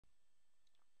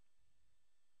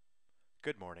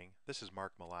Good morning. This is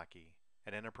Mark Malaki,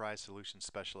 an Enterprise Solutions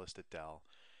Specialist at Dell.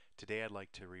 Today I'd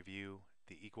like to review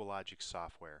the EqualLogic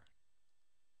software.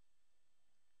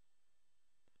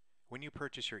 When you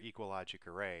purchase your EqualLogic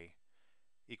array,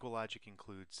 EqualLogic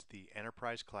includes the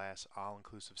Enterprise class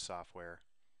all-inclusive software,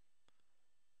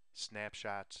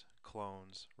 snapshots,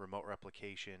 clones, remote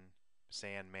replication,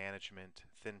 SAN management,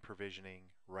 thin provisioning,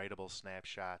 writable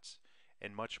snapshots,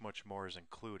 and much more is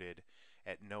included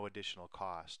at no additional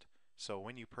cost. So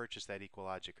when you purchase that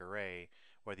EqualLogic array,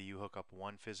 whether you hook up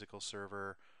one physical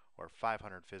server or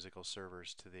 500 physical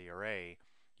servers to the array,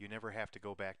 you never have to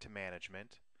go back to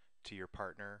management, to your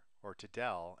partner, or to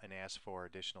Dell and ask for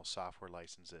additional software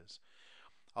licenses.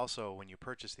 Also, when you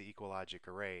purchase the EqualLogic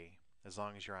array, as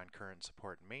long as you're on current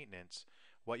support and maintenance,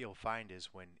 what you'll find is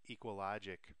when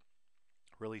EqualLogic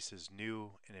releases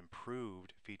new and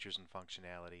improved features and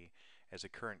functionality, as a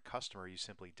current customer, you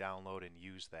simply download and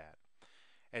use that.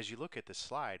 As you look at the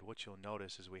slide, what you'll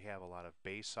notice is we have a lot of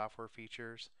base software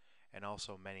features and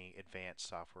also many advanced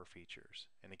software features.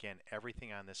 And again,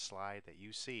 everything on this slide that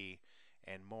you see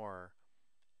and more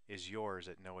is yours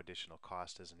at no additional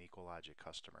cost as an EqualLogic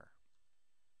customer.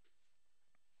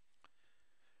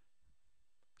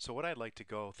 So what I'd like to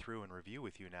go through and review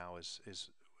with you now is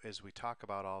as we talk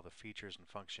about all the features and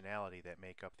functionality that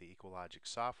make up the EqualLogic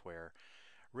software,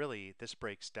 really this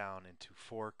breaks down into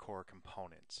four core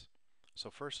components. So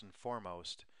first and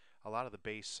foremost, a lot of the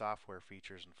base software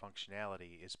features and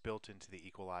functionality is built into the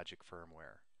EqualLogic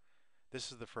firmware.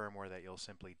 This is the firmware that you'll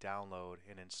simply download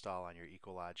and install on your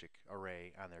EqualLogic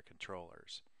array on their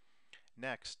controllers.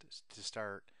 Next, to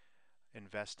start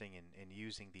investing in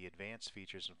using the advanced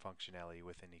features and functionality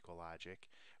within EqualLogic,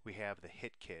 we have the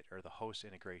HIT kit, or the host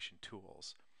integration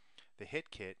tools. The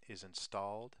HIT kit is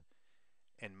installed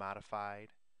and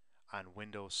modified on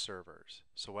Windows servers.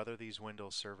 So whether these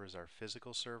Windows servers are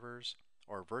physical servers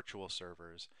or virtual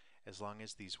servers, as long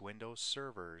as these Windows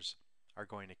servers are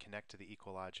going to connect to the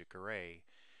EqualLogic array,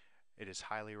 it is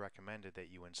highly recommended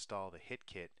that you install the HIT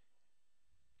kit.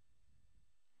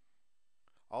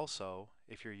 Also,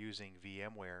 if you're using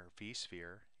VMware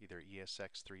vSphere, either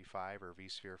ESX35 or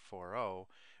vSphere 4.0,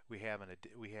 we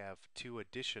have two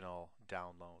additional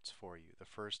downloads for you. The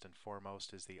first and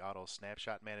foremost is the Auto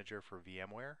Snapshot Manager for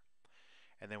VMware,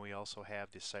 and then we also have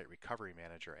the Site Recovery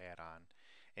Manager add-on,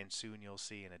 and soon you'll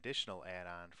see an additional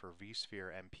add-on for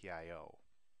vSphere MPIO.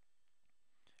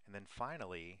 And then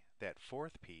finally, that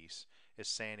fourth piece is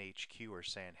SAN HQ, or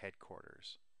SAN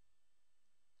Headquarters.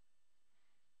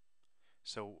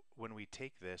 So when we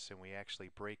take this and we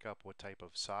actually break up what type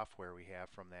of software we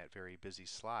have from that very busy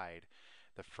slide,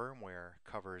 the firmware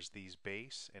covers these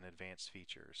base and advanced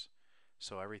features.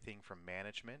 So everything from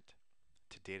management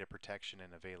to data protection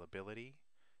and availability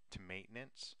to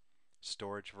maintenance,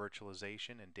 storage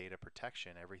virtualization, and data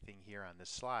protection, everything here on this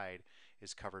slide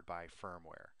is covered by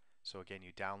firmware. So again,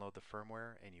 you download the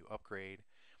firmware and you upgrade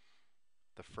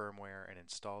the firmware and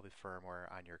install the firmware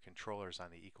on your controllers on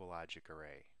the EqualLogic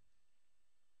array.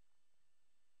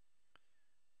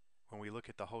 When we look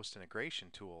at the host integration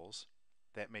tools,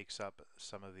 that makes up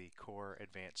some of the core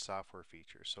advanced software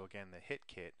features. So again, the HIT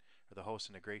kit, or the host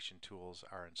integration tools,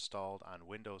 are installed on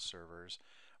Windows servers,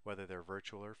 whether they're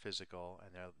virtual or physical,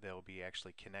 and they'll be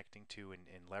actually connecting to and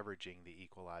leveraging the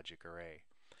EqualLogic array.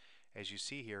 As you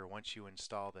see here, once you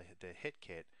install the HIT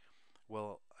kit,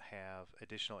 we'll have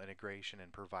additional integration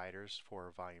and providers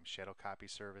for volume shadow copy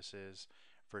services,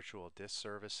 virtual disk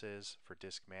services for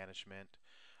disk management.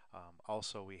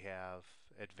 Also, we have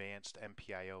advanced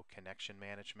MPIO connection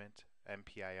management.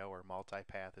 MPIO, or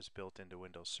multipath, is built into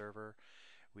Windows Server.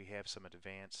 We have some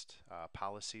advanced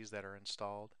policies that are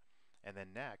installed. And then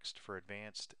next, for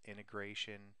advanced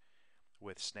integration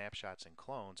with snapshots and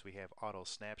clones, we have Auto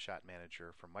Snapshot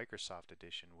Manager for Microsoft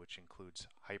Edition, which includes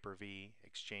Hyper-V,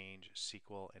 Exchange,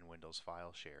 SQL, and Windows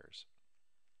file shares.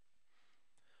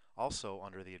 Also,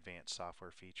 under the advanced software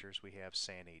features, we have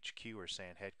SAN HQ, or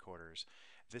SAN Headquarters.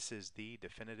 This is the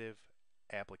definitive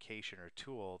application or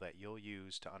tool that you'll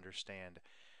use to understand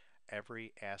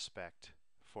every aspect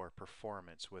for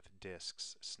performance with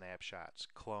disks, snapshots,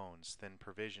 clones, thin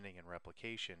provisioning, and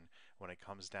replication when it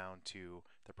comes down to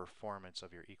the performance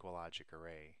of your EqualLogic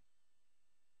array.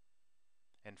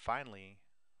 And finally,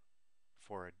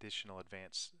 for additional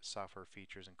advanced software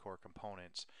features and core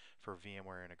components for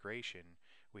VMware integration,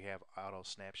 we have Auto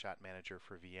Snapshot Manager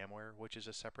for VMware, which is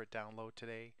a separate download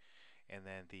today, and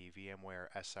then the VMware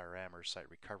SRM, or Site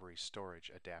Recovery Storage,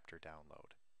 adapter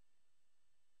download.